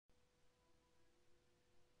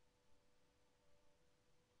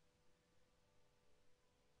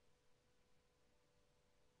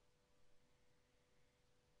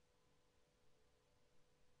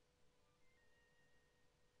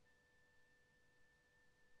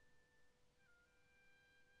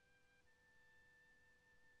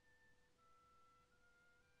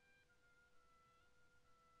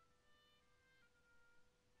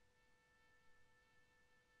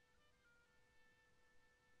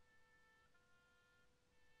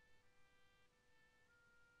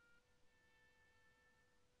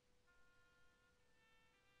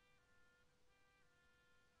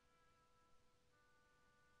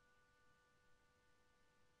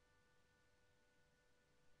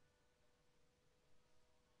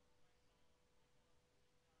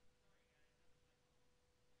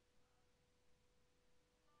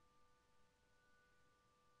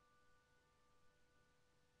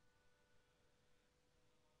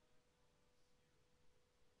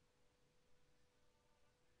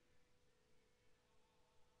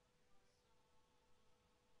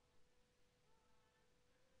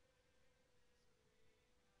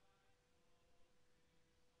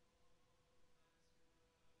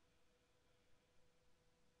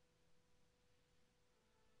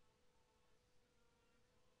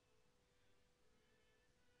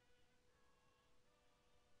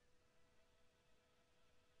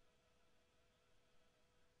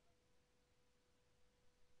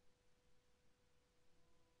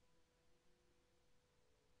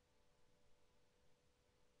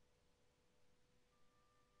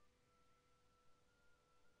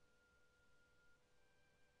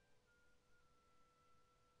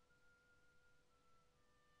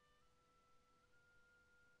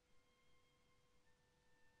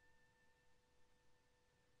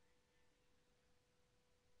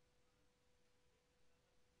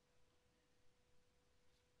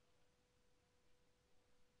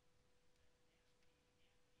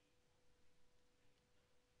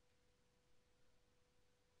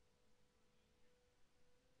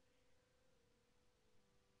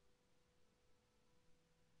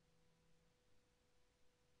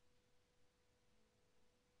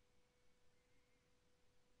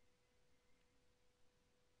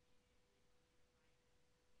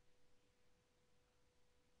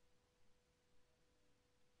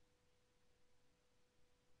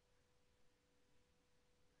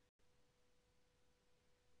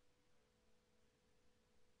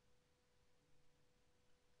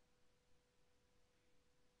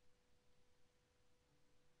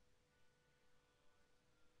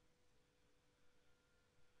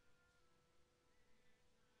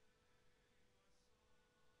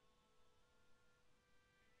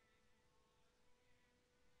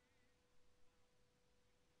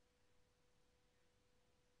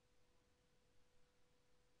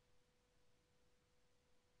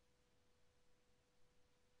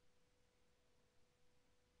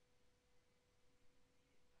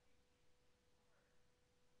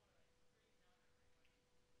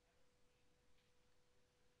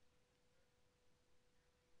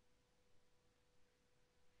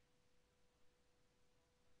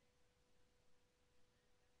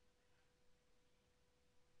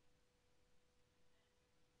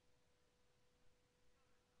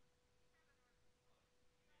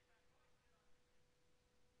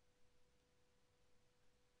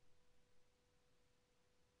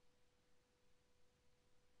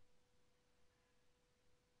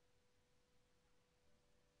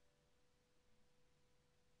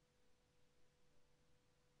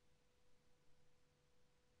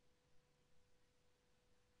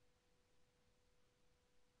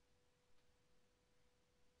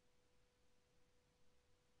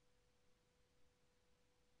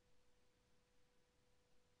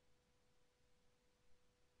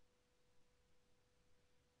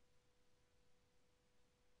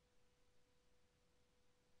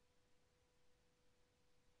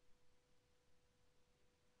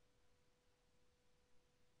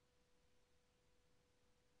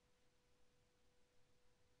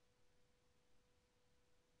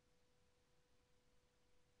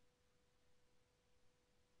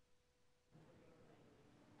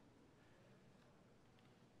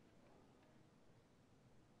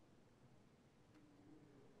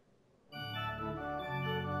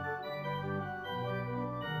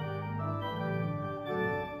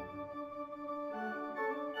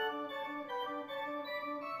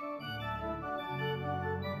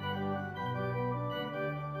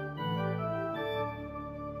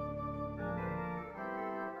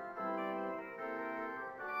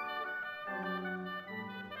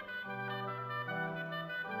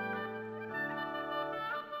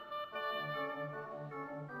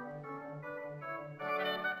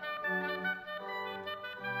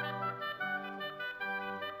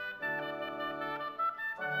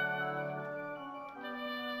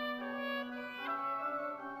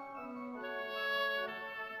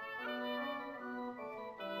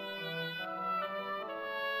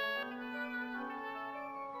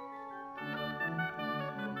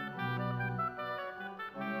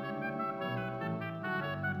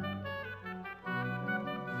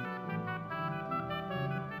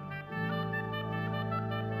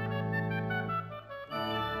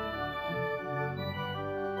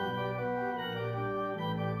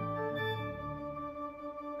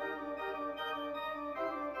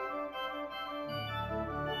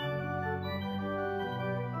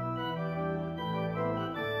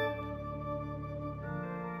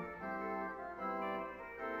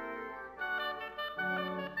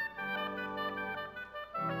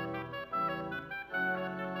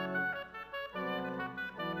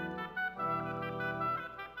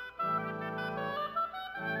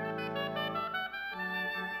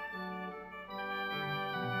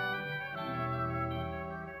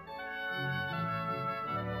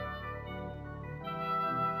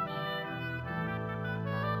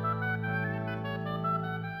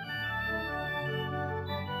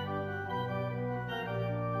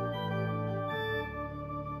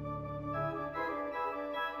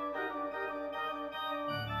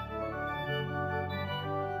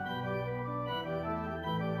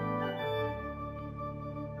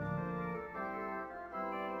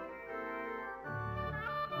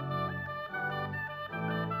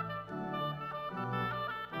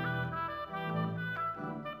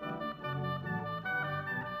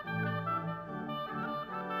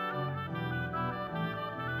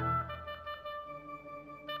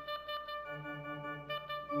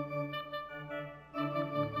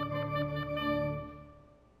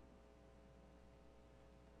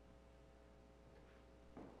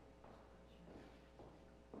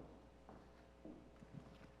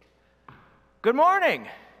Good morning.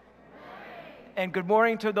 And good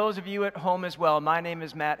morning to those of you at home as well. My name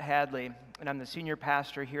is Matt Hadley, and I'm the senior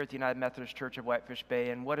pastor here at the United Methodist Church of Whitefish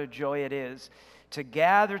Bay. And what a joy it is to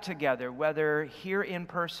gather together, whether here in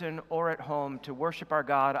person or at home, to worship our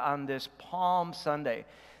God on this Palm Sunday,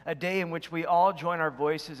 a day in which we all join our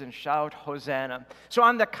voices and shout, Hosanna. So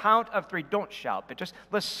on the count of three, don't shout, but just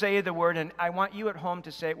let's say the word, and I want you at home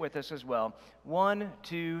to say it with us as well. 1,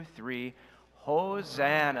 2, 3.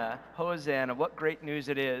 Hosanna, Hosanna. What great news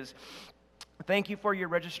it is. Thank you for your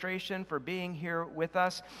registration, for being here with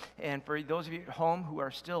us, and for those of you at home who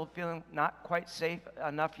are still feeling not quite safe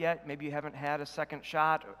enough yet, maybe you haven't had a second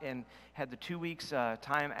shot and had the 2 weeks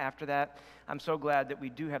time after that. I'm so glad that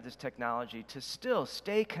we do have this technology to still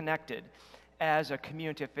stay connected as a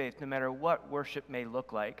community of faith, no matter what worship may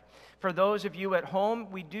look like. For those of you at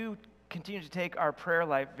home, we do continue to take our prayer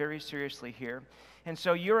life very seriously here. And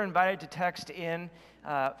so you're invited to text in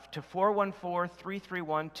to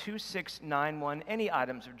 414-331-2691 any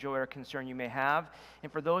items of joy or concern you may have.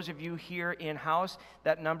 And for those of you here in-house,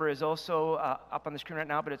 that number is also up on the screen right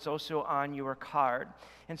now, but it's also on your card.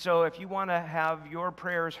 And so if you want to have your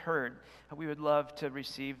prayers heard, we would love to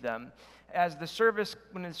receive them. When the service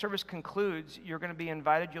concludes, you're going to be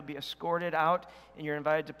invited, you'll be escorted out, and you're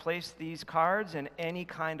invited to place these cards and any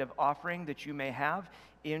kind of offering that you may have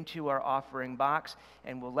into our offering box,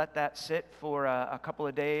 and we'll let that sit for a couple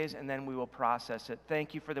of days, and then we will process it.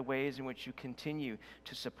 Thank you for the ways in which you continue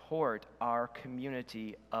to support our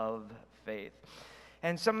community of faith.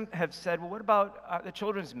 And some have said, well, what about the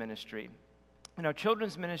children's ministry? You know,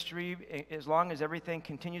 children's ministry, as long as everything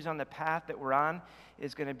continues on the path that we're on,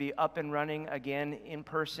 is going to be up and running again in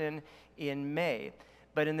person in May.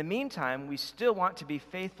 But in the meantime, we still want to be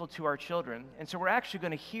faithful to our children. And so we're actually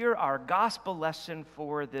going to hear our gospel lesson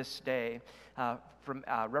for this day from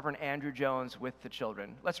Reverend Andrew Jones with the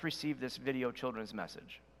children. Let's receive this video children's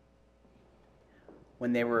message.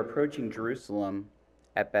 When they were approaching Jerusalem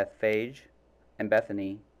at Bethphage and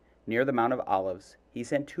Bethany, near the Mount of Olives, he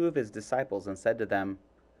sent 2 of his disciples and said to them,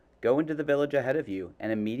 "Go into the village ahead of you,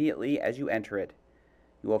 and immediately as you enter it,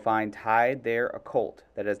 you will find tied there a colt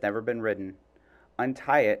that has never been ridden.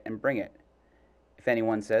 Untie it and bring it. If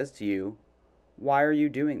anyone says to you, 'Why are you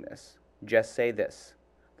doing this?' just say this,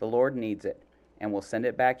 'The Lord needs it, and will send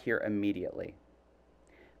it back here immediately.'"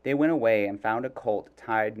 They went away and found a colt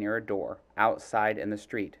tied near a door, outside in the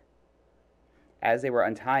street. As they were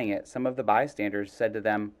untying it, some of the bystanders said to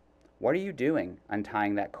them, "What are you doing,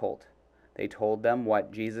 untying that colt?" They told them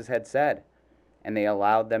what Jesus had said, and they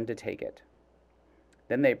allowed them to take it.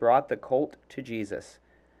 Then they brought the colt to Jesus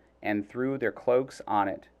and threw their cloaks on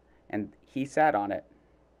it, and he sat on it.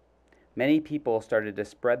 Many people started to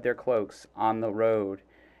spread their cloaks on the road,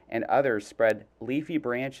 and others spread leafy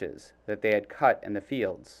branches that they had cut in the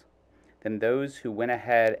fields. Then those who went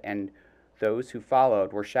ahead and those who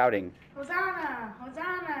followed were shouting, "Hosanna!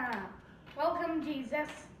 Hosanna! Welcome,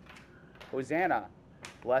 Jesus!" "Hosanna!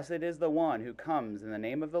 Blessed is the one who comes in the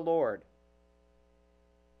name of the Lord."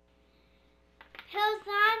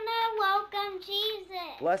 Hosanna, welcome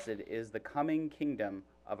Jesus. Blessed is the coming kingdom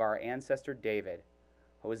of our ancestor David.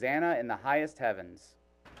 Hosanna in the highest heavens.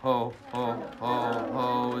 Ho, ho,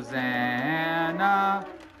 ho, Hosanna.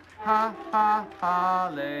 Ha, ha,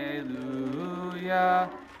 hallelujah.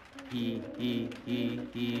 He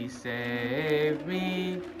saved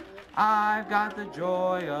me. I've got the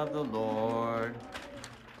joy of the Lord.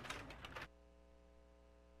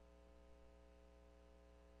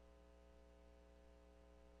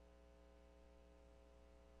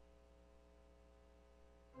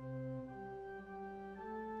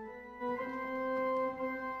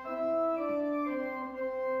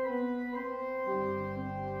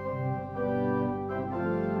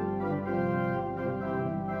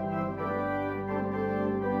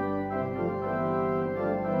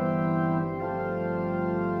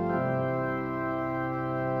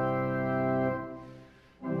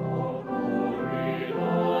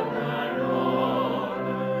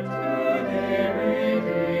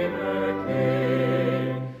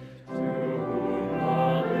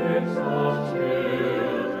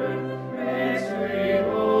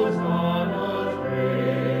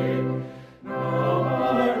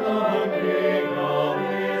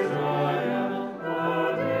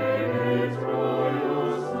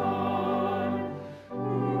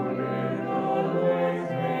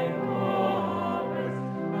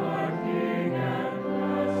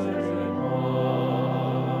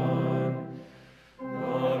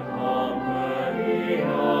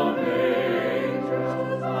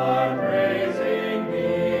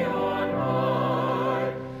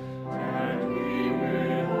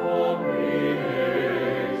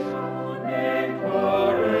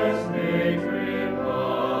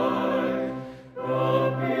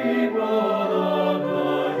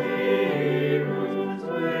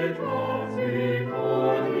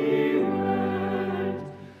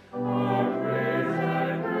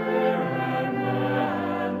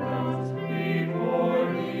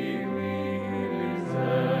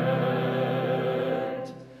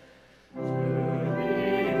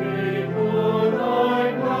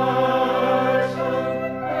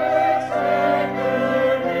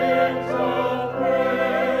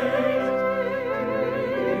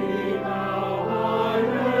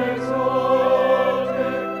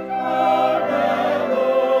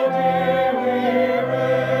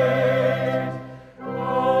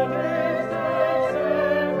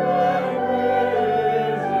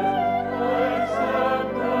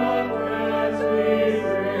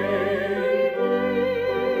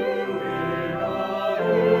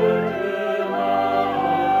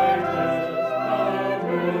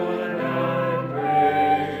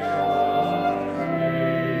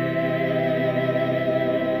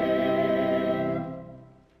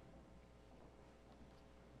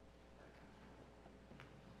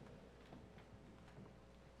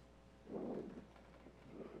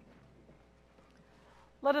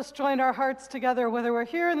 let us join our hearts together, whether we're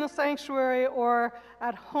here in the sanctuary or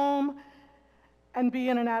at home, and be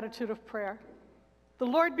in an attitude of prayer. The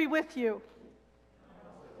Lord be with you.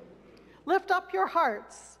 Lift up your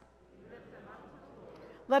hearts.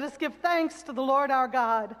 Let us give thanks to the Lord our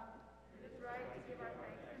God.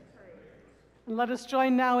 And let us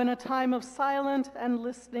join now in a time of silent and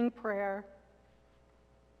listening prayer.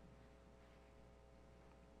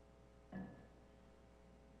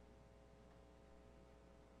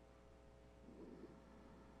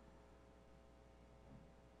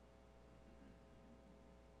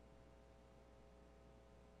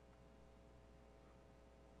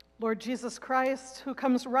 Lord Jesus Christ, who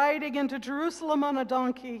comes riding into Jerusalem on a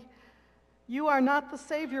donkey, you are not the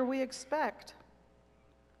Savior we expect.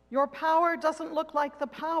 Your power doesn't look like the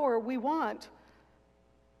power we want.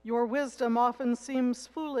 Your wisdom often seems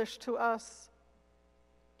foolish to us.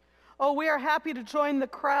 Oh, we are happy to join the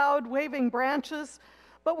crowd waving branches,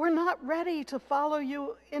 but we're not ready to follow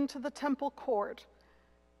you into the temple court,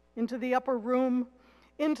 into the upper room,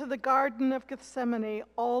 into the Garden of Gethsemane,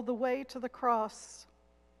 all the way to the cross.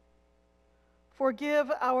 Forgive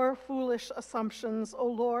our foolish assumptions, O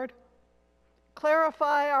Lord.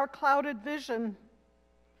 Clarify our clouded vision.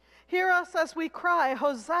 Hear us as we cry,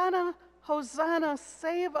 Hosanna, Hosanna,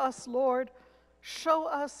 save us, Lord. Show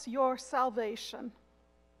us your salvation.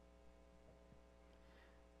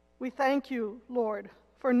 We thank you, Lord,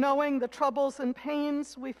 for knowing the troubles and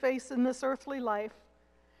pains we face in this earthly life,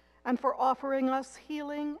 and for offering us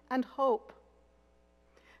healing and hope.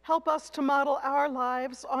 Help us to model our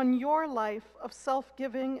lives on your life of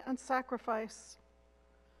self-giving and sacrifice.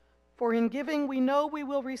 For in giving we know we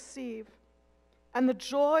will receive, and the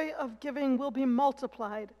joy of giving will be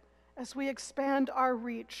multiplied as we expand our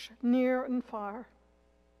reach near and far.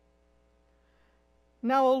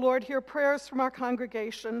 Now, O Lord, hear prayers from our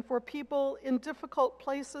congregation for people in difficult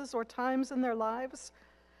places or times in their lives,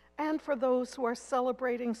 and for those who are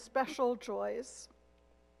celebrating special joys.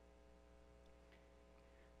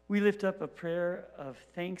 We lift up a prayer of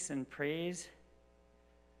thanks and praise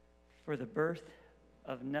for the birth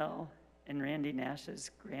of Nell and Randy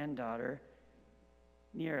Nash's granddaughter,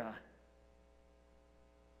 Nira.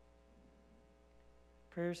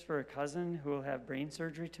 Prayers for a cousin who will have brain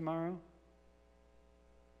surgery tomorrow.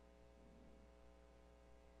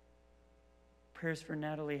 Prayers for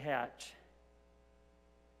Natalie Hatch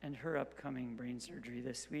and her upcoming brain surgery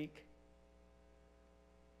this week.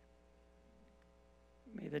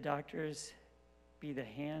 May the doctors be the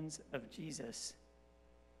hands of Jesus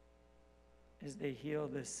as they heal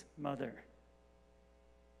this mother,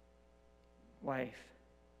 wife,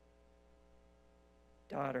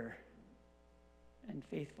 daughter, and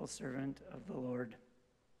faithful servant of the Lord.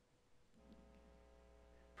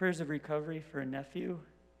 Prayers of recovery for a nephew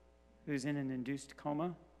who's in an induced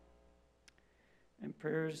coma, and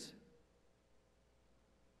prayers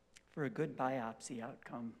for a good biopsy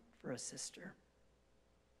outcome for a sister.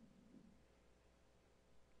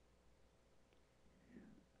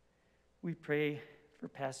 We pray for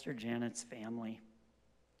Pastor Janet's family.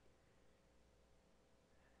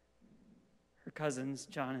 Her cousins,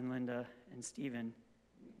 John and Linda and Stephen,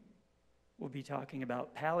 will be talking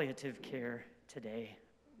about palliative care today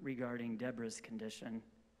regarding Deborah's condition.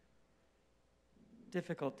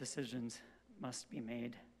 Difficult decisions must be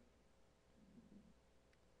made.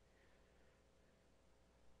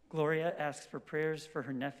 Gloria asks for prayers for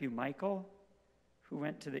her nephew Michael, who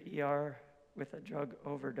went to the ER with a drug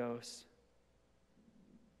overdose.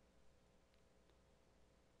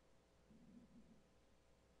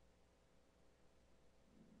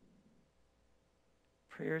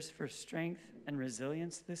 Prayers for strength and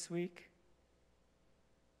resilience this week.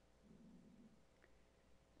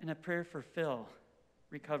 And a prayer for Phil,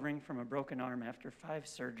 recovering from a broken arm after 5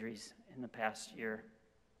 surgeries in the past year.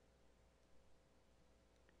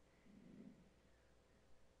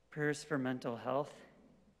 Prayers for mental health.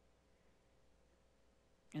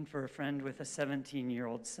 And for a friend with a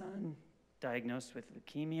 17-year-old son diagnosed with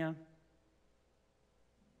leukemia.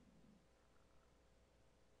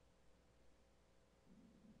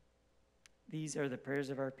 These are the prayers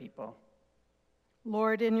of our people.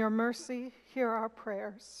 Lord, in your mercy, hear our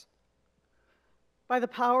prayers. By the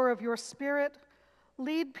power of your Spirit,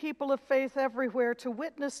 lead people of faith everywhere to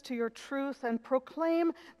witness to your truth and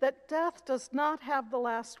proclaim that death does not have the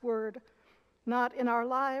last word, not in our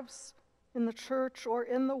lives, in the church, or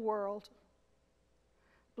in the world.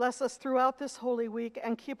 Bless us throughout this Holy Week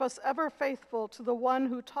and keep us ever faithful to the one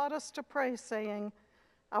who taught us to pray, saying,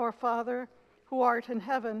 Our Father, who art in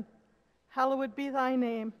heaven, hallowed be thy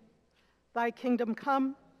name. Thy kingdom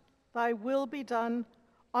come, thy will be done,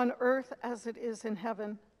 on earth as it is in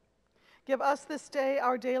heaven. Give us this day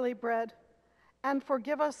our daily bread, and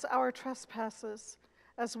forgive us our trespasses,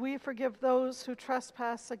 as we forgive those who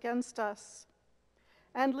trespass against us.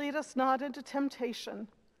 And lead us not into temptation,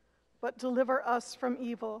 but deliver us from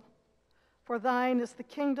evil. For thine is the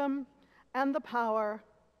kingdom, and the power,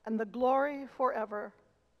 and the glory forever.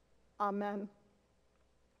 Amen.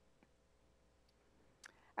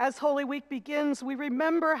 As Holy Week begins, we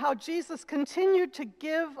remember how Jesus continued to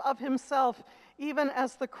give of himself even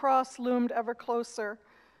as the cross loomed ever closer.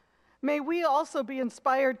 May we also be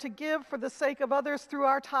inspired to give for the sake of others through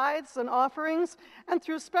our tithes and offerings and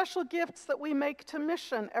through special gifts that we make to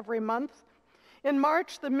mission every month. In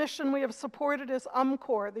March, the mission we have supported is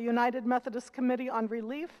UMCOR, the United Methodist Committee on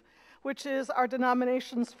Relief, which is our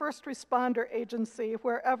denomination's first responder agency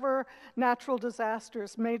wherever natural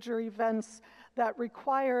disasters, major events that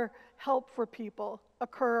require help for people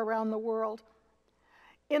occur around the world.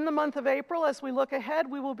 In the month of April, as we look ahead,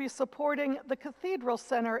 we will be supporting the Cathedral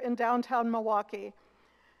Center in downtown Milwaukee.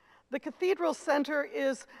 The Cathedral Center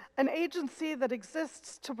is an agency that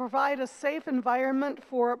exists to provide a safe environment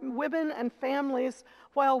for women and families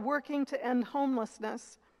while working to end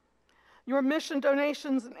homelessness. Your mission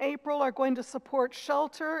donations in April are going to support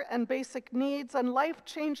shelter and basic needs and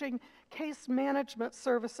life-changing case management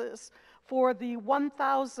services for the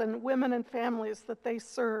 1,000 women and families that they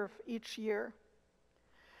serve each year.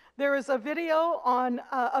 There is a video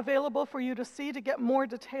available for you to see to get more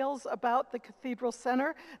details about the Cathedral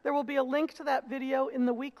Center. There will be a link to that video in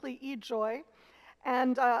the weekly eJoy,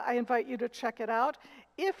 and I invite you to check it out.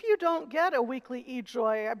 If you don't get a weekly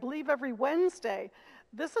eJoy, I believe every Wednesday,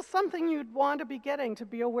 this is something you'd want to be getting to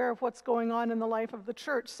be aware of what's going on in the life of the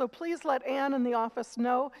church. So please let Ann in the office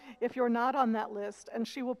know if you're not on that list, and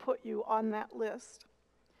she will put you on that list.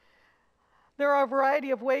 There are a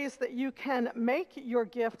variety of ways that you can make your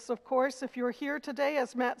gifts, of course. If you're here today,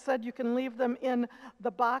 as Matt said, you can leave them in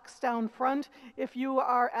the box down front. If you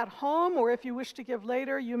are at home or if you wish to give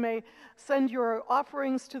later, you may send your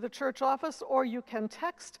offerings to the church office, or you can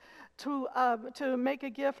text to make a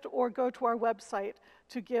gift or go to our website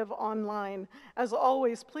to give online. As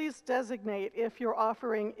always, please designate if your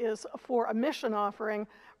offering is for a mission offering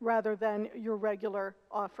rather than your regular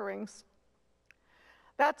offerings.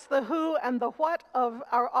 That's the who and the what of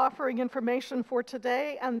our offering information for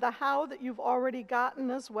today, and the how that you've already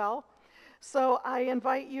gotten as well. So I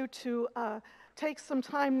invite you to take some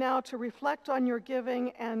time now to reflect on your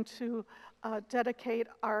giving and to dedicate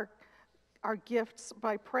our gifts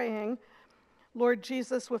by praying. Lord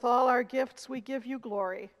Jesus, with all our gifts, we give you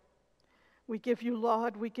glory. We give you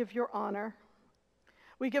laud, we give you honor.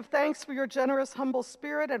 We give thanks for your generous, humble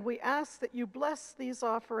spirit, and we ask that you bless these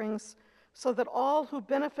offerings so that all who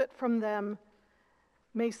benefit from them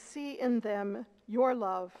may see in them your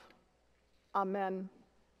love. Amen.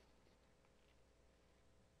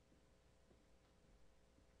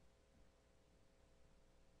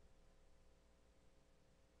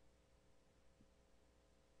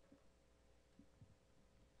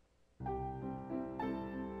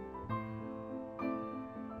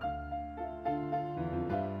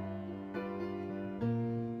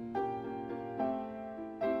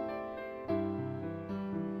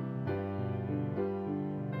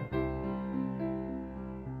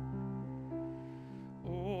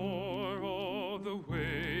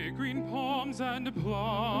 And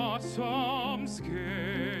blossoms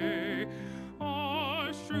gay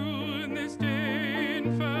are strewn this day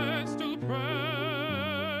in festal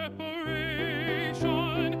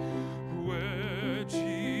preparation, where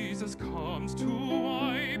Jesus comes to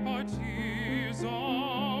wipe our tears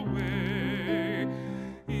away.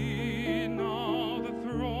 In all the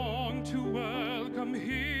throng to welcome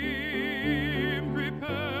him prepare.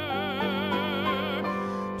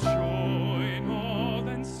 Join all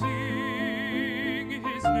and sing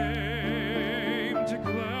his name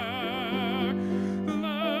declare.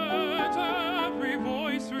 Let every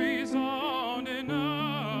voice resound in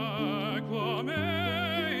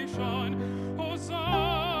acclamation. Hosanna,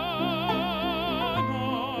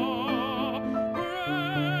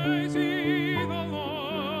 praise ye the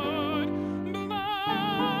Lord.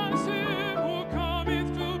 Bless him who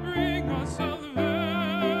cometh to bring us salvation.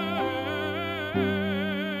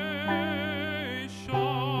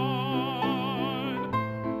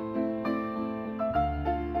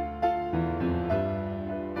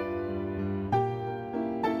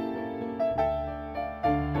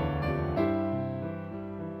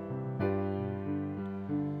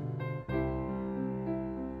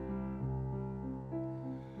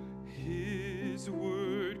 His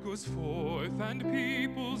word goes forth and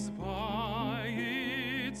peoples by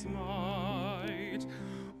its might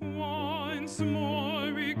once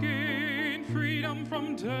more regain freedom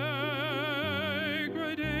from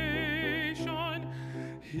degradation.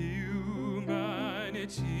 Humanity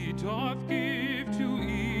doth give to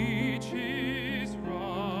each his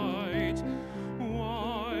right,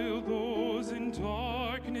 while those in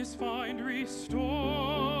darkness find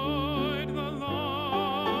restored the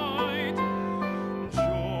light.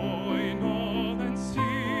 Join all and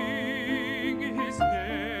sing his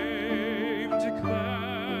name declare.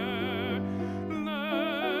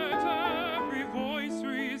 Let every voice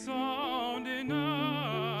resound in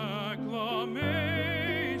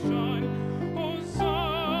acclamation. Hosanna,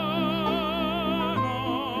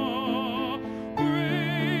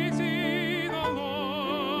 praise ye the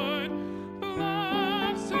Lord.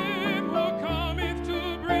 Bless him who cometh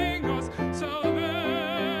to bring us salvation.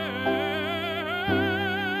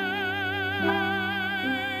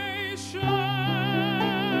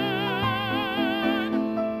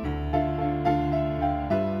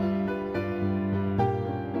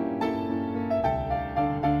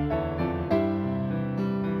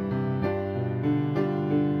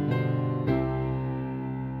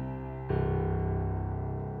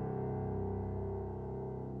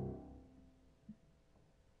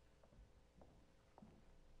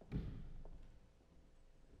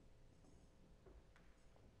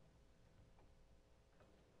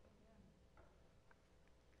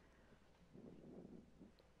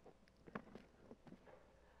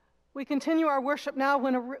 We continue our worship now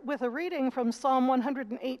with a reading from Psalm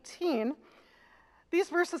 118. These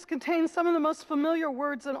verses contain some of the most familiar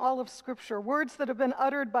words in all of Scripture, words that have been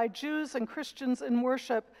uttered by Jews and Christians in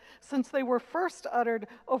worship since they were first uttered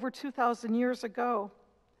over 2,000 years ago.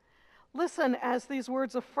 Listen as these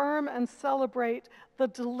words affirm and celebrate the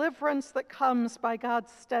deliverance that comes by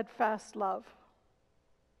God's steadfast love.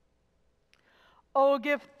 Oh,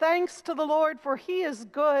 give thanks to the Lord, for he is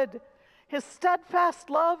good. His steadfast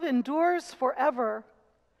love endures forever.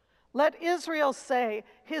 Let Israel say,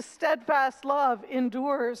 his steadfast love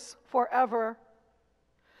endures forever.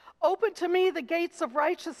 Open to me the gates of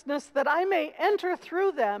righteousness, that I may enter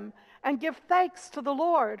through them and give thanks to the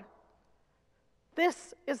Lord.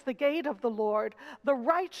 This is the gate of the Lord. The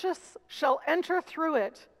righteous shall enter through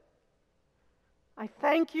it. I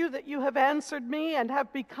thank you that you have answered me and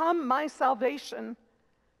have become my salvation.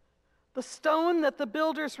 The stone that the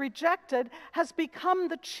builders rejected has become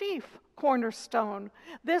the chief cornerstone.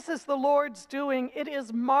 This is the Lord's doing. It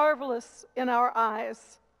is marvelous in our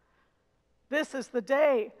eyes. This is the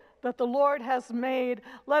day that the Lord has made.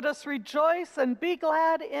 Let us rejoice and be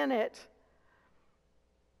glad in it.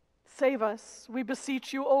 Save us, we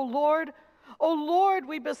beseech you, O Lord. O Lord,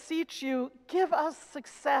 we beseech you, give us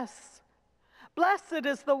success. Blessed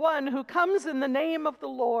is the one who comes in the name of the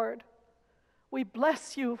Lord. We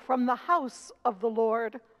bless you from the house of the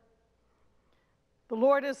Lord. The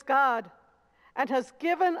Lord is God and has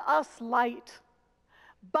given us light.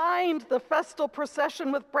 Bind the festal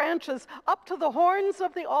procession with branches up to the horns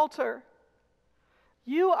of the altar.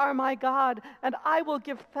 You are my God, and I will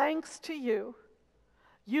give thanks to you.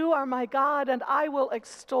 You are my God, and I will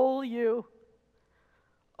extol you.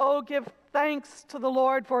 Oh, give thanks to the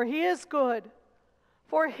Lord, for he is good,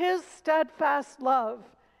 for his steadfast love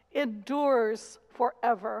endures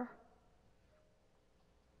forever.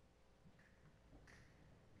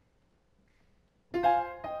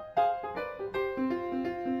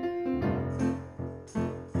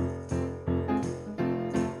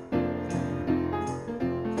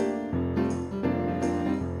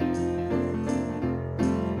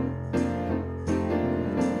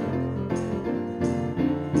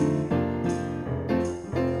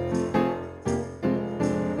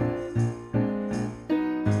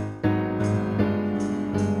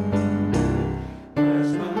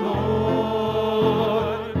 Bless the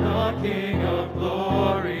Lord, the King of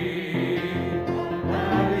glory.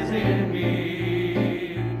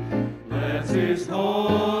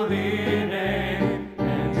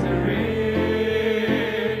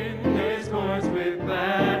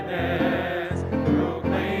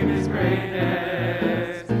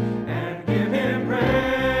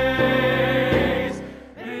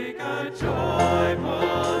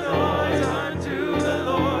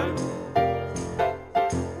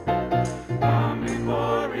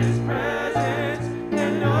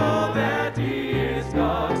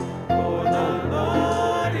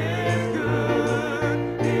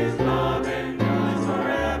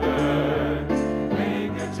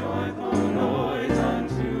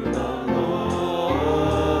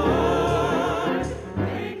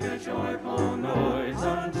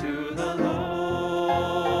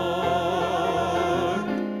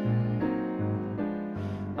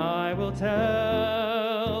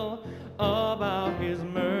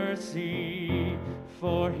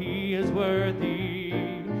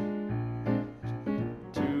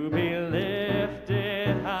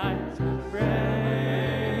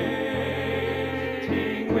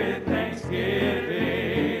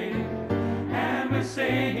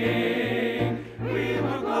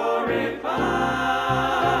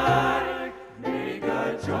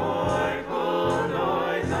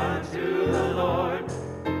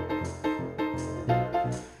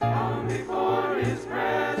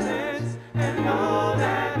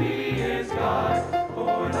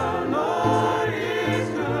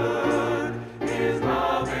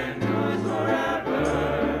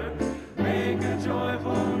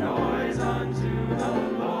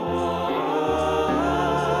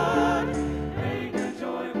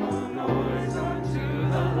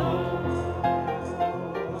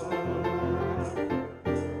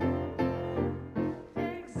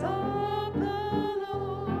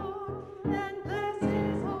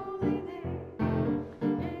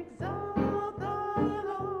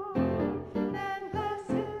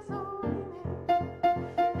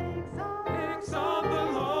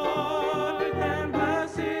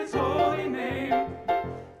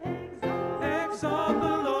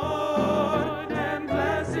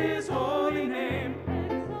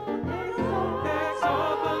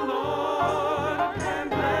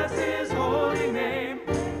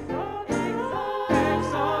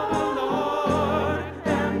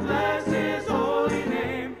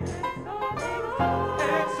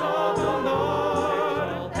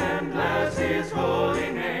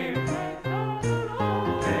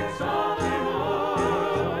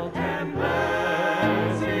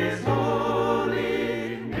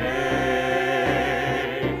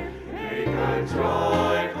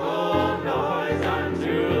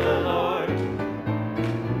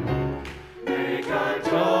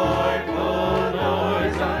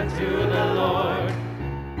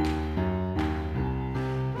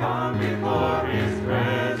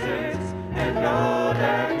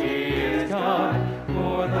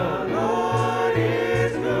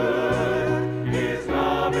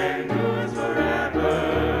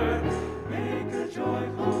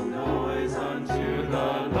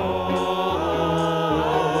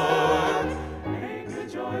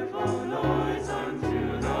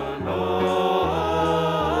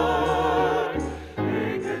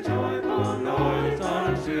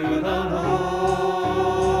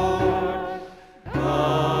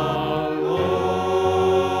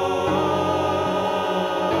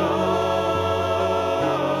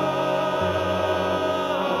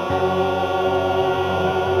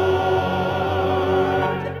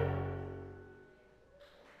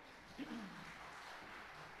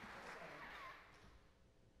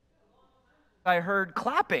 I heard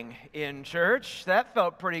clapping in church. That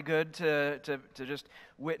felt pretty good to just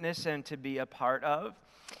witness and to be a part of.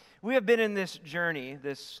 We have been in this journey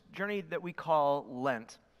that we call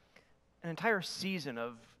Lent, an entire season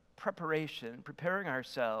of preparation, preparing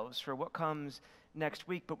ourselves for what comes next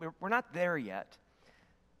week, but we're not there yet.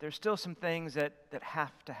 There's still some things that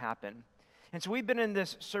have to happen. And so we've been in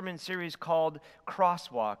this sermon series called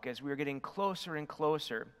Crosswalk as we're getting closer and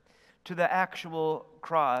closer to the actual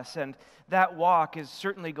cross, and that walk is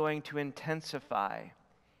certainly going to intensify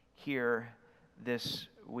here this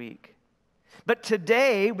week. But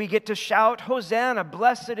today we get to shout, Hosanna,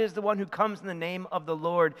 blessed is the one who comes in the name of the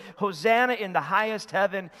Lord. Hosanna in the highest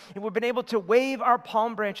heaven. And we've been able to wave our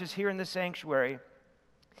palm branches here in the sanctuary.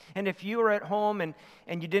 And if you are at home and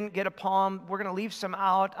you didn't get a palm, we're going to leave some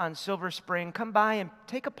out on Silver Spring. Come by and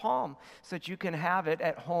take a palm so that you can have it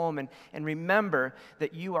at home and remember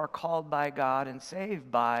that you are called by God and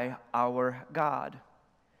saved by our God.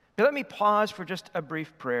 Now let me pause for just a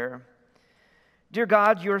brief prayer. Dear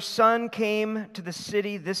God, your Son came to the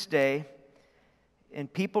city this day,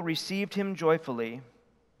 and people received him joyfully.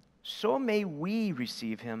 So may we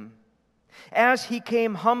receive him. As he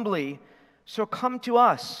came humbly, so come to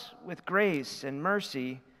us with grace and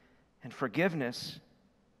mercy and forgiveness.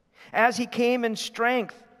 As he came in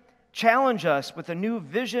strength, challenge us with a new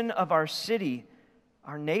vision of our city,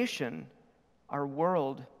 our nation, our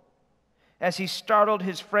world. As he startled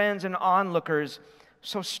his friends and onlookers,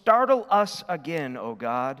 so startle us again, O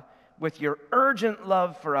God, with your urgent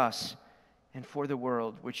love for us and for the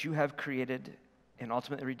world, which you have created and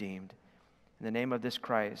ultimately redeemed. In the name of this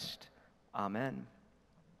Christ, amen.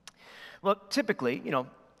 Well, typically,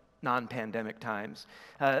 non-pandemic times,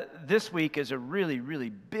 this week is a really, really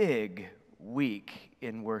big week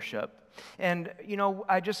in worship. And,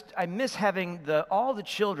 I miss having all the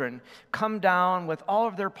children come down with all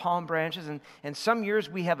of their palm branches. And some years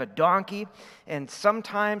we have a donkey, and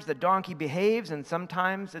sometimes the donkey behaves, and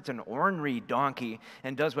sometimes it's an ornery donkey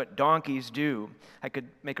and does what donkeys do. I could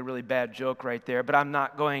make a really bad joke right there, but I'm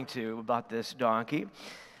not going to about this donkey.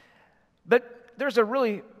 But there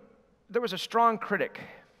was a strong critic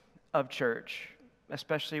of church,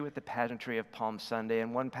 especially with the pageantry of Palm Sunday.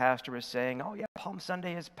 And one pastor was saying, oh yeah, Palm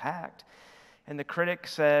Sunday is packed. And the critic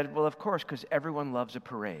said, well, of course, because everyone loves a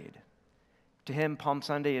parade. To him, Palm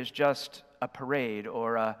Sunday is just a parade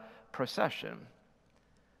or a procession.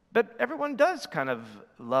 But everyone does kind of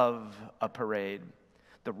love a parade.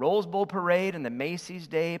 The Rose Bowl parade and the Macy's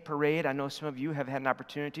Day parade, I know some of you have had an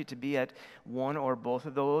opportunity to be at one or both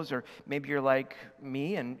of those, or maybe you're like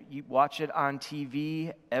me and you watch it on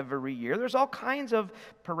TV every year. There's all kinds of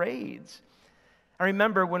parades. I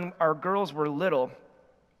remember when our girls were little,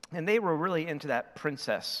 and they were really into that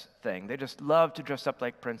princess thing. They just loved to dress up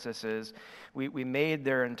like princesses. We made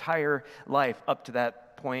their entire life up to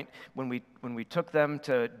that point when we took them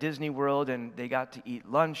to Disney World and they got to eat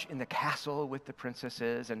lunch in the castle with the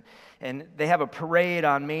princesses, and they have a parade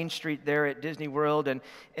on Main Street there at Disney World,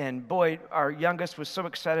 and boy, our youngest was so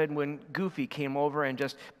excited when Goofy came over and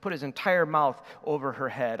just put his entire mouth over her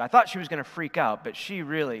head. I thought she was going to freak out, but she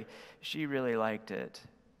really liked it.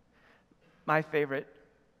 My favorite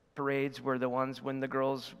parades were the ones when the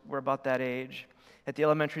girls were about that age. At the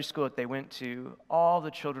elementary school that they went to, all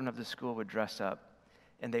the children of the school would dress up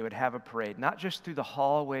and they would have a parade, not just through the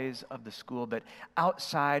hallways of the school, but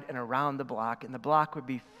outside and around the block. And the block would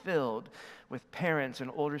be filled with parents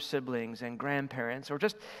and older siblings and grandparents, or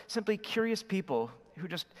just simply curious people who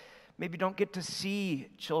just maybe don't get to see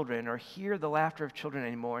children or hear the laughter of children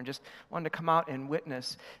anymore and just wanted to come out and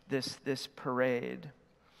witness this parade.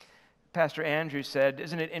 Pastor Andrew said,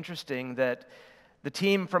 isn't it interesting that The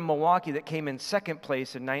team from Milwaukee that came in second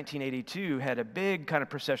place in 1982 had a big kind of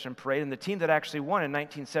procession parade, and the team that actually won in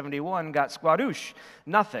 1971 got squadouche,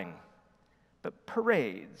 nothing. But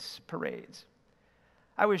parades.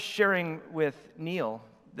 I was sharing with Neil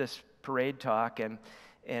this parade talk, and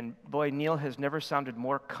boy, Neil has never sounded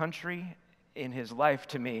more country in his life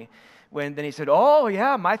to me. Then he said, oh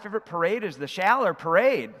yeah, my favorite parade is the Shaler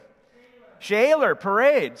Parade. Shaler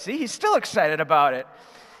Parade. See, he's still excited about it.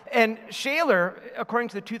 And Shaler, according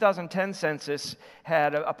to the 2010 census,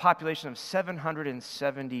 had a population of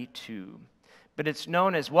 772. But it's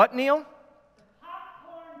known as what, Neil?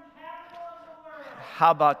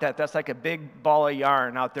 How about that? That's like a big ball of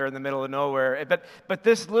yarn out there in the middle of nowhere. But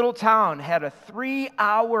this little town had a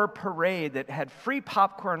 3-hour parade that had free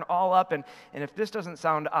popcorn all up. And if this doesn't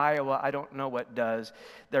sound Iowa, I don't know what does.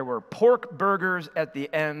 There were pork burgers at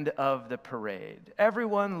the end of the parade.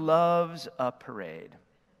 Everyone loves a parade.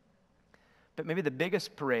 But maybe the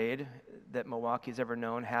biggest parade that Milwaukee's ever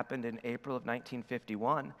known happened in April of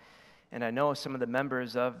 1951. And I know some of the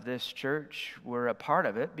members of this church were a part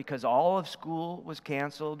of it because all of school was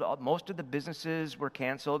canceled. Most of the businesses were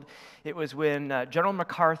canceled. It was when General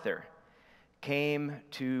MacArthur came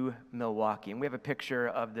to Milwaukee. And we have a picture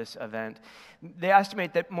of this event. They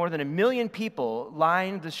estimate that more than 1 million people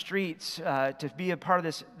lined the streets to be a part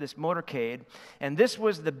of this motorcade. And this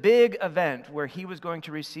was the big event where he was going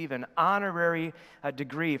to receive an honorary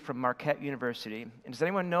degree from Marquette University. And does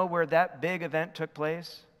anyone know where that big event took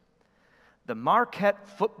place? The Marquette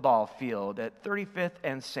football field at 35th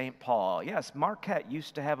and St. Paul. Yes, Marquette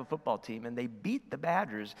used to have a football team, and they beat the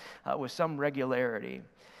Badgers with some regularity.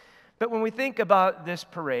 But when we think about this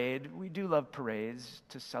parade, we do love parades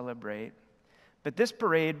to celebrate. But this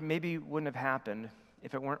parade maybe wouldn't have happened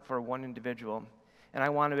if it weren't for one individual. And I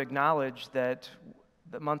want to acknowledge that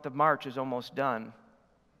the month of March is almost done,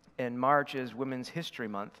 and March is Women's History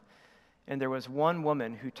Month. And there was one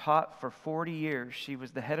woman who taught for 40 years. She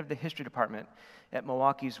was the head of the history department at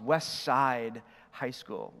Milwaukee's West Side High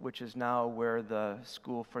School, which is now where the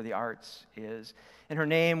School for the Arts is. And her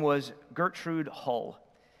name was Gertrude Hull.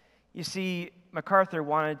 You see, MacArthur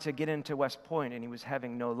wanted to get into West Point, and he was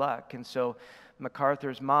having no luck. And so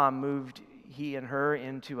MacArthur's mom moved he and her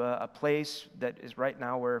into a place that is right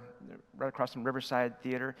across from Riverside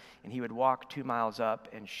Theater, and he would walk 2 miles up,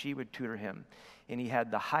 and she would tutor him. And he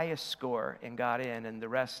had the highest score and got in, and the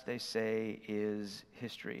rest, they say, is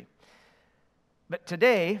history. But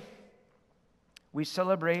today, we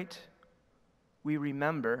celebrate, we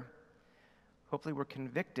remember, hopefully we're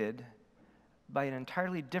convicted by an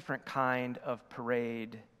entirely different kind of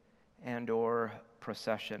parade and or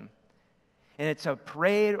procession. And it's a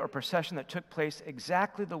parade or procession that took place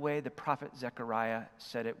exactly the way the prophet Zechariah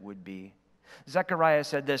said it would be. Zechariah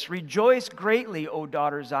said this, "Rejoice greatly, O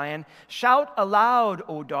daughter Zion. Shout aloud,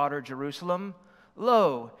 O daughter Jerusalem.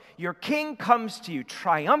 Lo, your king comes to you.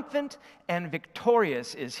 Triumphant and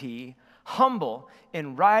victorious is he, humble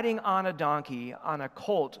in riding on a donkey, on a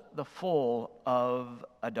colt, the foal of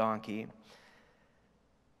a donkey."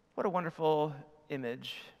 What a wonderful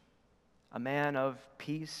image. A man of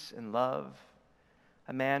peace and love.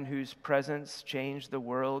 A man whose presence changed the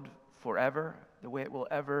world forever, the way it will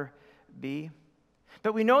ever be.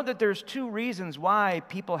 But we know that there's 2 reasons why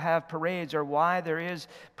people have parades or why there is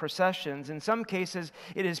processions. In some cases,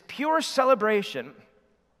 it is pure celebration.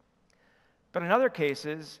 But in other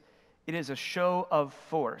cases, it is a show of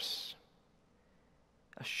force.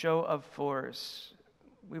 A show of force.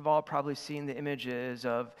 We've all probably seen the images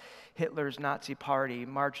of Hitler's Nazi party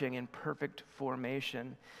marching in perfect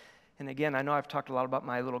formation. And again, I know I've talked a lot about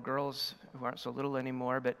my little girls who aren't so little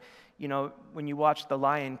anymore, but you know, when you watch The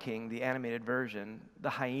Lion King, the animated version, the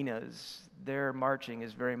hyenas, their marching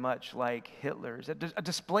is very much like Hitler's. A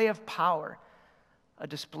display of power, a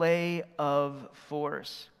display of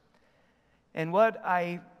force. And what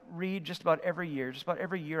I read just about every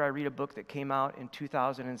year I read a book that came out in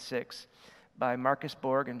 2006 by Marcus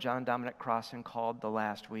Borg and John Dominic Crossan called The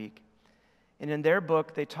Last Week. And in their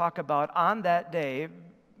book, they talk about on that day,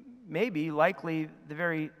 maybe likely the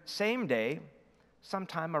very same day,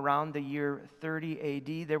 sometime around the year 30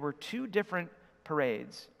 AD, there were 2 different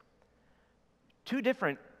parades, 2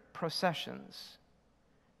 different processions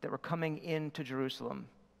that were coming into Jerusalem.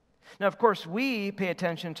 Now, of course, we pay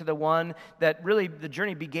attention to the one that really the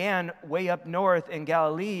journey began way up north in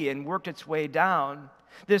Galilee and worked its way down.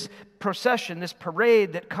 This procession, this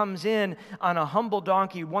parade that comes in on a humble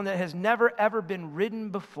donkey, one that has never ever been ridden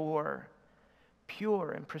before,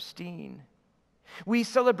 pure and pristine. We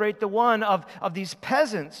celebrate the one of these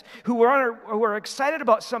peasants who were excited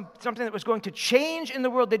about something that was going to change in the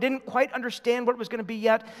world. They didn't quite understand what it was going to be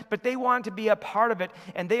yet, but they wanted to be a part of it,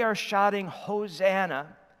 and they are shouting, Hosanna,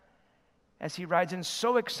 as he rides in.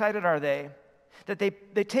 So excited are they that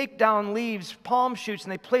they take down leaves, palm shoots,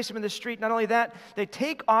 and they place them in the street. Not only that, they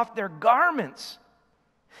take off their garments,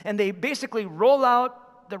 and they basically roll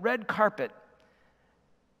out the red carpet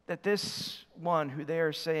that this one who they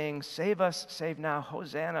are saying, save us, save now,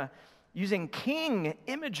 Hosanna, using king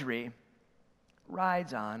imagery,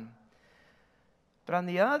 rides on. But on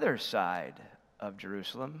the other side of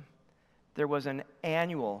Jerusalem, there was an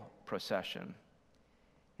annual procession.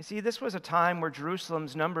 You see, this was a time where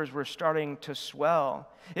Jerusalem's numbers were starting to swell.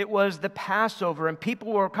 It was the Passover, and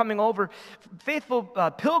people were coming over. Faithful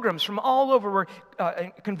pilgrims from all over were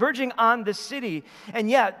converging on the city. And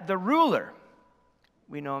yet, the ruler,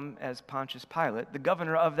 we know him as Pontius Pilate, the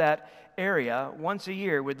governor of that area, once a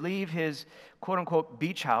year would leave his quote-unquote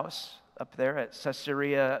beach house up there at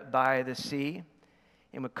Caesarea by the sea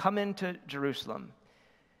and would come into Jerusalem.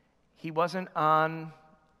 He wasn't on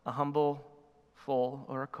a humble foal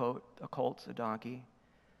or a colt, a donkey.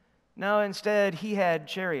 No, instead, he had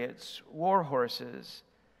chariots, war horses.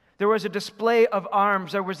 There was a display of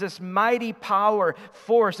arms. There was this mighty power,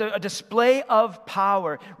 force, a display of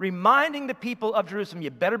power, reminding the people of Jerusalem, you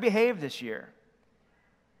better behave this year.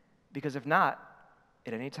 Because if not,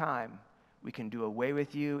 at any time, we can do away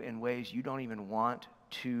with you in ways you don't even want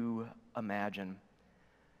to imagine.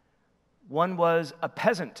 One was a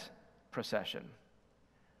peasant procession.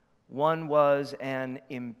 One was an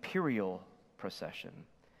imperial procession.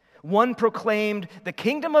 One proclaimed the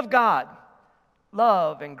kingdom of God,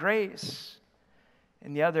 love and grace,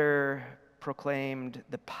 and the other proclaimed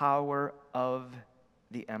the power of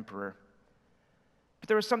the emperor. But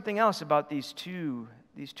there was something else about these two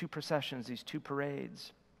processions, these two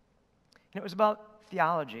parades. And it was about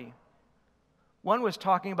theology. One was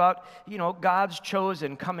talking about, God's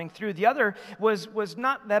chosen coming through. The other was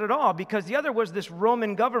not that at all, because the other was this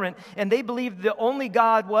Roman government, and they believed the only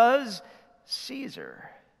God was Caesar.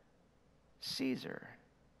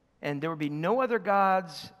 And there would be no other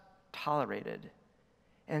gods tolerated.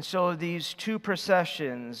 And so these two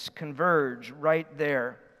processions converge right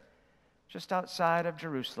there, just outside of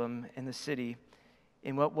Jerusalem in the city,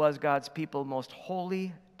 in what was God's people's most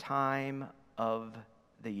holy time of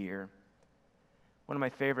the year. One of my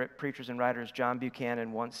favorite preachers and writers, John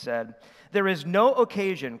Buchanan, once said, "There is no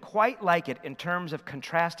occasion quite like it in terms of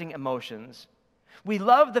contrasting emotions. We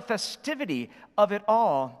love the festivity of it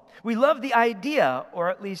all. We love the idea, or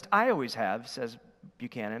at least I always have," says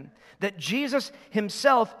Buchanan, "that Jesus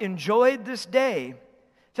himself enjoyed this day,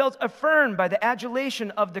 felt affirmed by the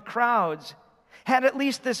adulation of the crowds, had at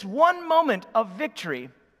least this one moment of victory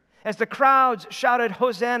as the crowds shouted,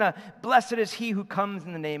 'Hosanna, blessed is he who comes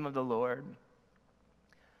in the name of the Lord.'"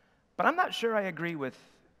 But I'm not sure I agree with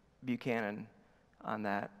Buchanan on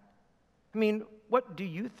that. I mean, what do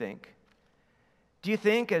you think? Do you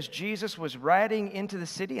think as Jesus was riding into the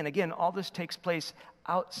city, and again, all this takes place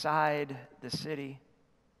outside the city,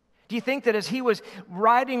 do you think that as he was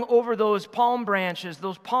riding over those palm branches,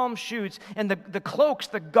 those palm shoots, and the cloaks,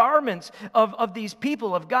 the garments of these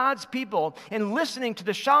people, of God's people, and listening to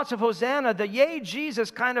the shouts of Hosanna, the yay Jesus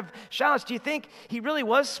kind of shouts, do you think he really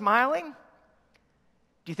was smiling?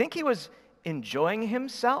 Do you think he was enjoying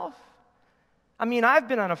himself? I mean, I've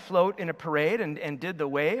been on a float in a parade and did the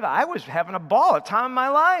wave. I was having a ball, a time of my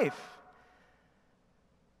life.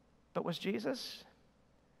 But was Jesus?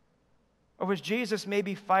 Or was Jesus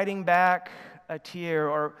maybe fighting back a tear?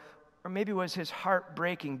 Or maybe was his heart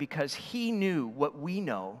breaking because he knew what we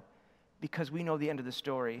know, because we know the end of the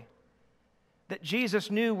story? That Jesus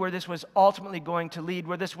knew where this was ultimately going to lead,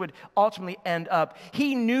 where this would ultimately end up.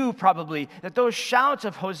 He knew probably that those shouts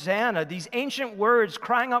of Hosanna, these ancient words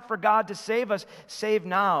crying out for God to save us, save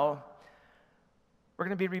now, were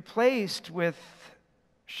going to be replaced with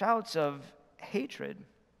shouts of hatred.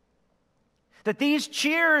 That these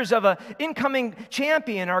cheers of an incoming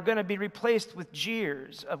champion are going to be replaced with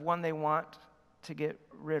jeers of one they want to get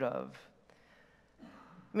rid of.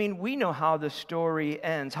 I mean, we know how the story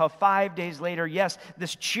ends, how 5 days later, yes,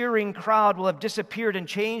 this cheering crowd will have disappeared and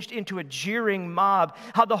changed into a jeering mob,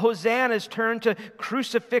 how the hosannas turn to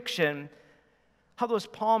crucifixion, how those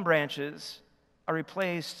palm branches are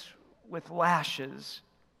replaced with lashes,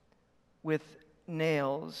 with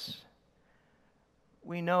nails.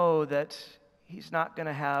 We know that he's not going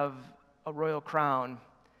to have a royal crown.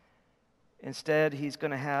 Instead, he's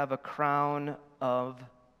going to have a crown of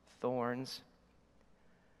thorns.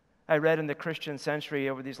 I read in the Christian Century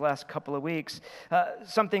over these last couple of weeks,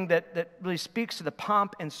 something that really speaks to the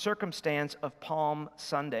pomp and circumstance of Palm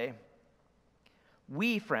Sunday.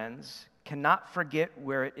 We, friends, cannot forget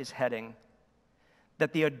where it is heading.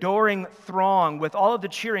 That the adoring throng, with all of the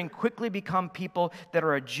cheering, quickly become people that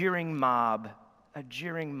are a jeering mob. A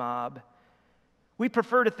jeering mob. We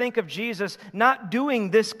prefer to think of Jesus not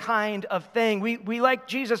doing this kind of thing. We like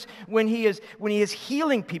Jesus when he is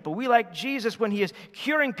healing people. We like Jesus when he is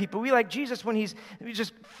curing people. We like Jesus when he's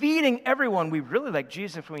just feeding everyone. We really like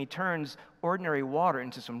Jesus when he turns ordinary water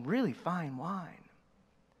into some really fine wine.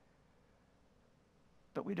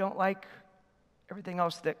 But we don't like everything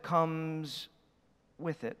else that comes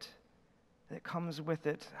with it. That comes with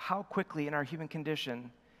it. How quickly in our human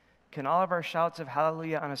condition can all of our shouts of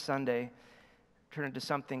hallelujah on a Sunday turn into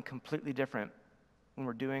something completely different when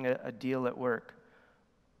we're doing a deal at work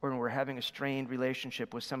or when we're having a strained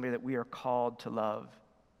relationship with somebody that we are called to love.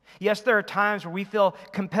 Yes, there are times where we feel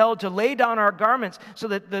compelled to lay down our garments so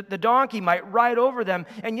that the donkey might ride over them,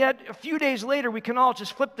 and yet a few days later we can all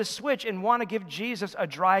just flip the switch and want to give Jesus a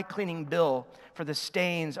dry cleaning bill for the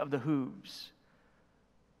stains of the hooves.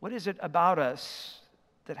 What is it about us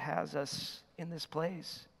that has us in this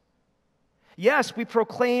place? Yes, we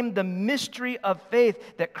proclaim the mystery of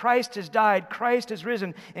faith that Christ has died, Christ has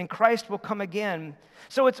risen, and Christ will come again.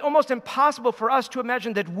 So it's almost impossible for us to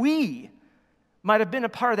imagine that we might have been a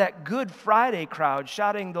part of that Good Friday crowd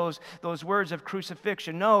shouting those words of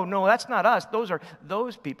crucifixion. No, that's not us. Those are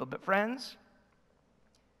those people. But friends,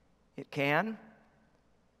 it can,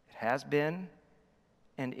 it has been,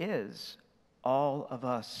 and is all of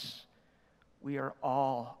us. We are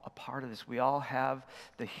all a part of this. We all have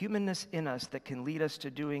the humanness in us that can lead us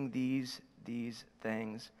to doing these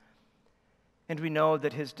things. And we know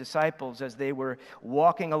that his disciples, as they were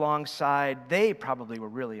walking alongside, they probably were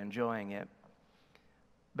really enjoying it.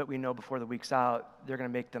 But we know before the week's out, they're going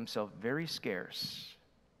to make themselves very scarce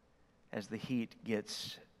as the heat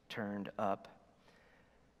gets turned up.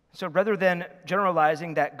 So rather than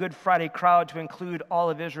generalizing that Good Friday crowd to include all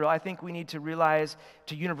of Israel, I think we need to realize,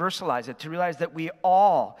 to universalize it, to realize that we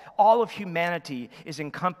all of humanity is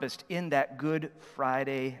encompassed in that Good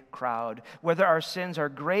Friday crowd. Whether our sins are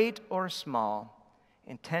great or small,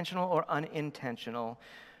 intentional or unintentional,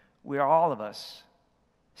 we are all of us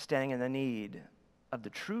standing in the need of the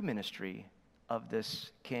true ministry of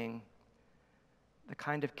this king. The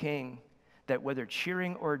kind of king that whether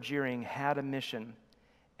cheering or jeering had a mission,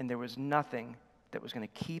 and there was nothing that was going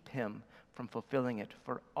to keep him from fulfilling it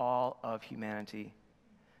for all of humanity.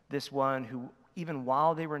 This one who, even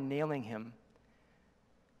while they were nailing him,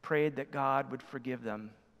 prayed that God would forgive them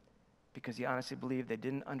because he honestly believed they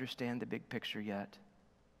didn't understand the big picture yet,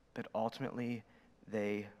 but ultimately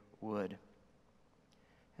they would.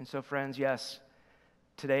 And so, friends, yes,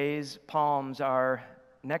 today's palms are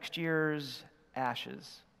next year's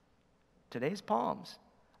ashes. Today's palms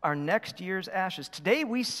are next year's ashes. Today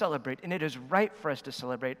we celebrate, and it is right for us to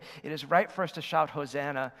celebrate. It is right for us to shout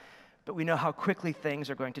Hosanna, but we know how quickly things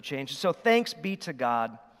are going to change. So thanks be to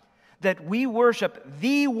God that we worship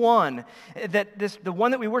the one, the one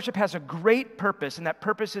that we worship has a great purpose, and that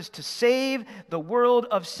purpose is to save the world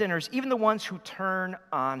of sinners, even the ones who turn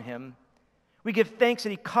on him. We give thanks that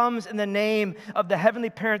he comes in the name of the heavenly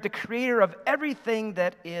parent, the creator of everything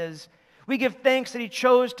that is. We give thanks that he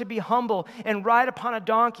chose to be humble and ride upon a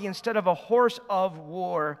donkey instead of a horse of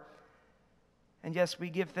war. And yes,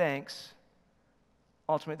 we give thanks,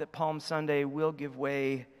 ultimately, that Palm Sunday will give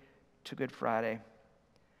way to Good Friday,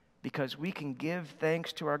 because we can give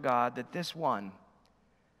thanks to our God that this one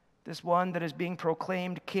that is being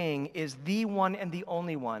proclaimed king, is the one and the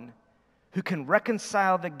only one who can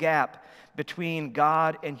reconcile the gap between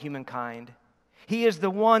God and humankind. He is the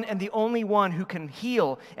one and the only one who can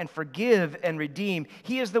heal and forgive and redeem.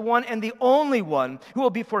 He is the one and the only one who will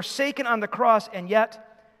be forsaken on the cross, and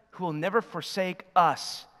yet who will never forsake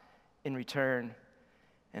us in return.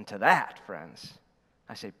 And to that, friends,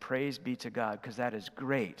 I say praise be to God, because that is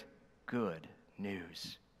great, good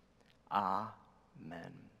news. Amen.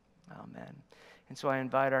 Amen. And so I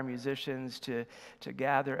invite our musicians to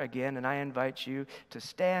gather again, and I invite you to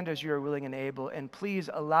stand as you are willing and able, and please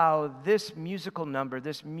allow this musical number,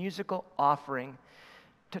 this musical offering,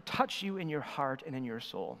 to touch you in your heart and in your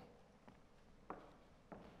soul.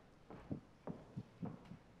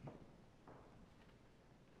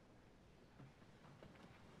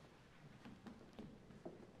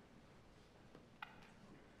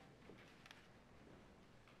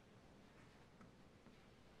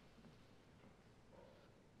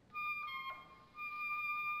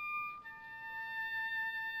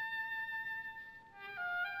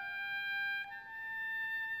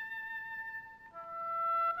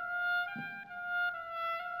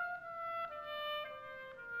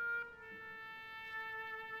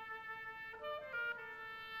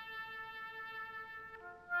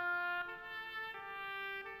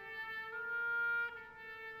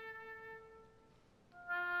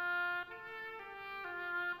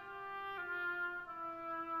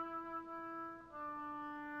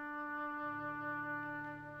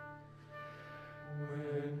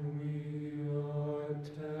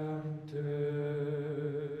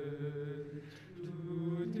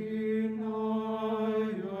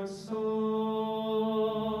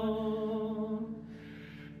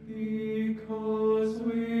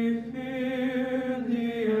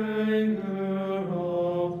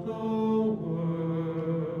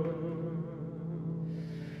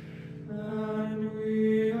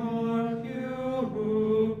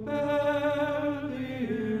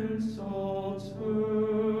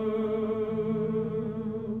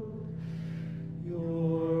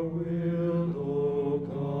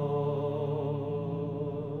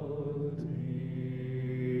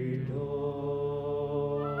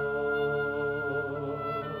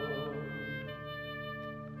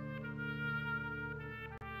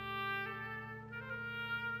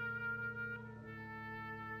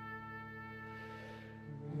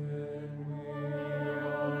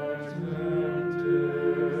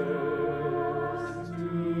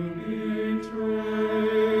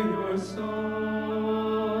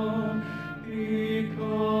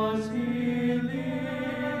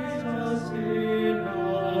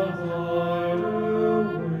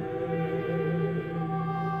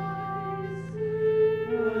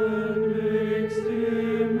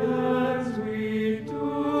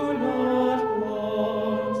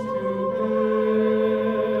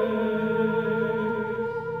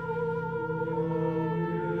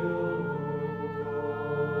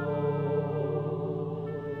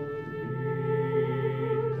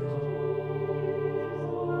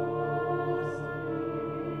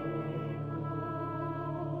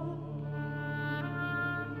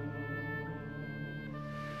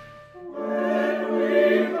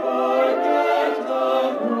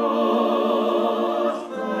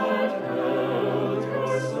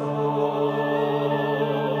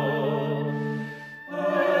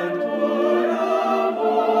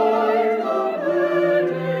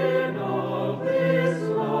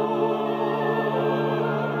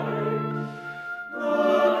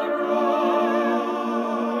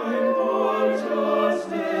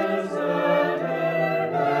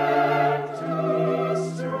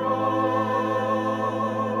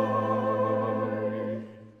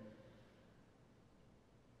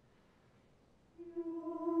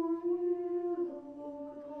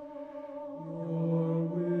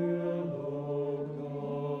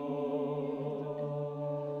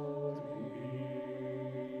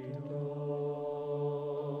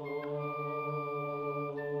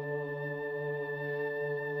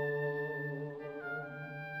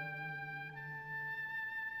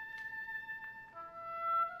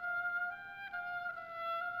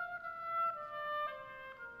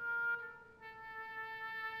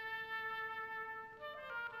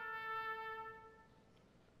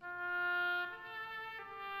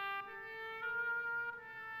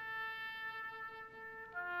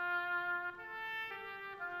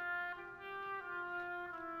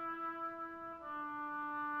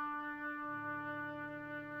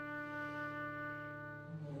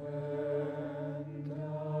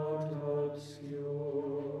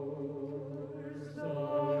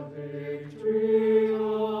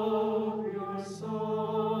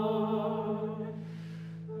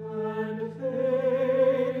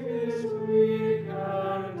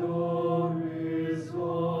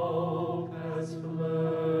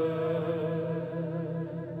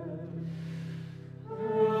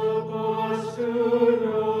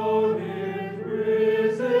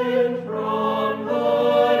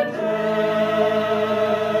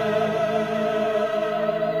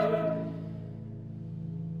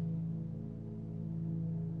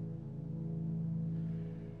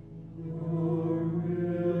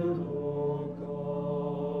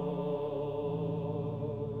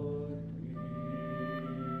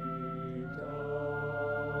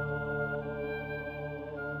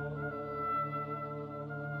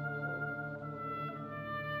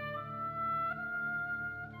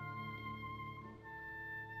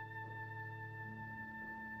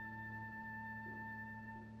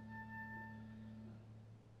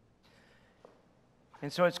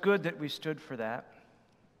 And so it's good that we stood for that,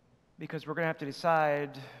 because we're going to have to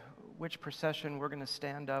decide which procession we're going to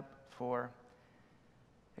stand up for,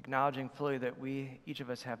 acknowledging fully that each of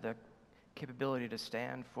us have the capability to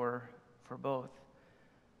stand for both.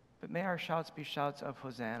 But may our shouts be shouts of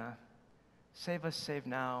Hosanna. Save us, save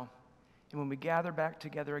now. And when we gather back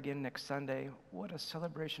together again next Sunday, what a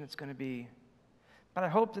celebration it's going to be. But I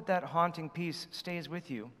hope that that haunting peace stays with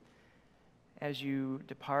you as you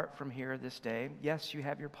depart from here this day. Yes, you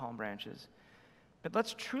have your palm branches, but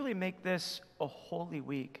let's truly make this a holy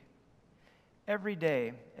week. Every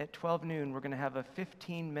day at 12 noon, we're going to have a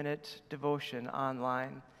 15-minute devotion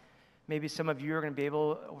online. Maybe some of you are going to be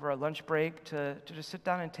able, over a lunch break, to just sit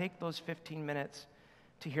down and take those 15 minutes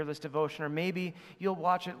to hear this devotion. Or maybe you'll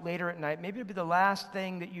watch it later at night. Maybe it'll be the last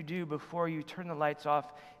thing that you do before you turn the lights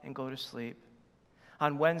off and go to sleep.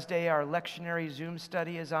 On Wednesday, our lectionary Zoom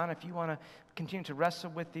study is on if you want to continue to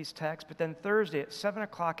wrestle with these texts. But then Thursday at 7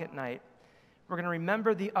 o'clock at night, we're going to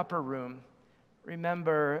remember the upper room,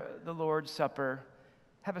 remember the Lord's Supper,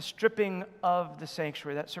 have a stripping of the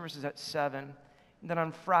sanctuary. That service is at 7. And then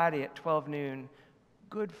on Friday at 12 noon,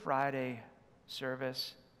 Good Friday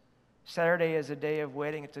service. Saturday is a day of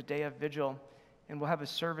waiting. It's a day of vigil. And we'll have a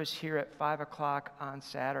service here at 5 o'clock on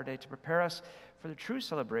Saturday to prepare us for the true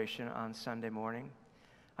celebration on Sunday morning.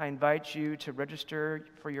 I invite you to register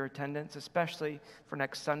for your attendance, especially for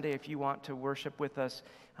next Sunday if you want to worship with us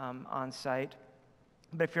on site.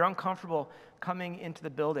 But if you're uncomfortable coming into the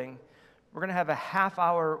building, we're going to have a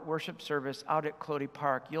half-hour worship service out at Clody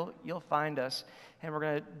Park. You'll find us, and we're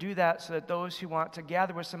going to do that so that those who want to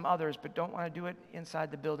gather with some others but don't want to do it inside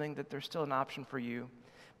the building, that there's still an option for you.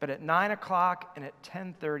 But at 9 o'clock and at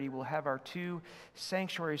 10:30, we'll have our 2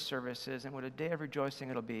 sanctuary services, and what a day of rejoicing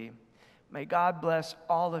it'll be. May God bless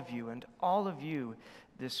all of you and all of you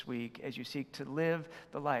this week as you seek to live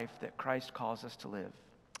the life that Christ calls us to live.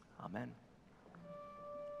 Amen.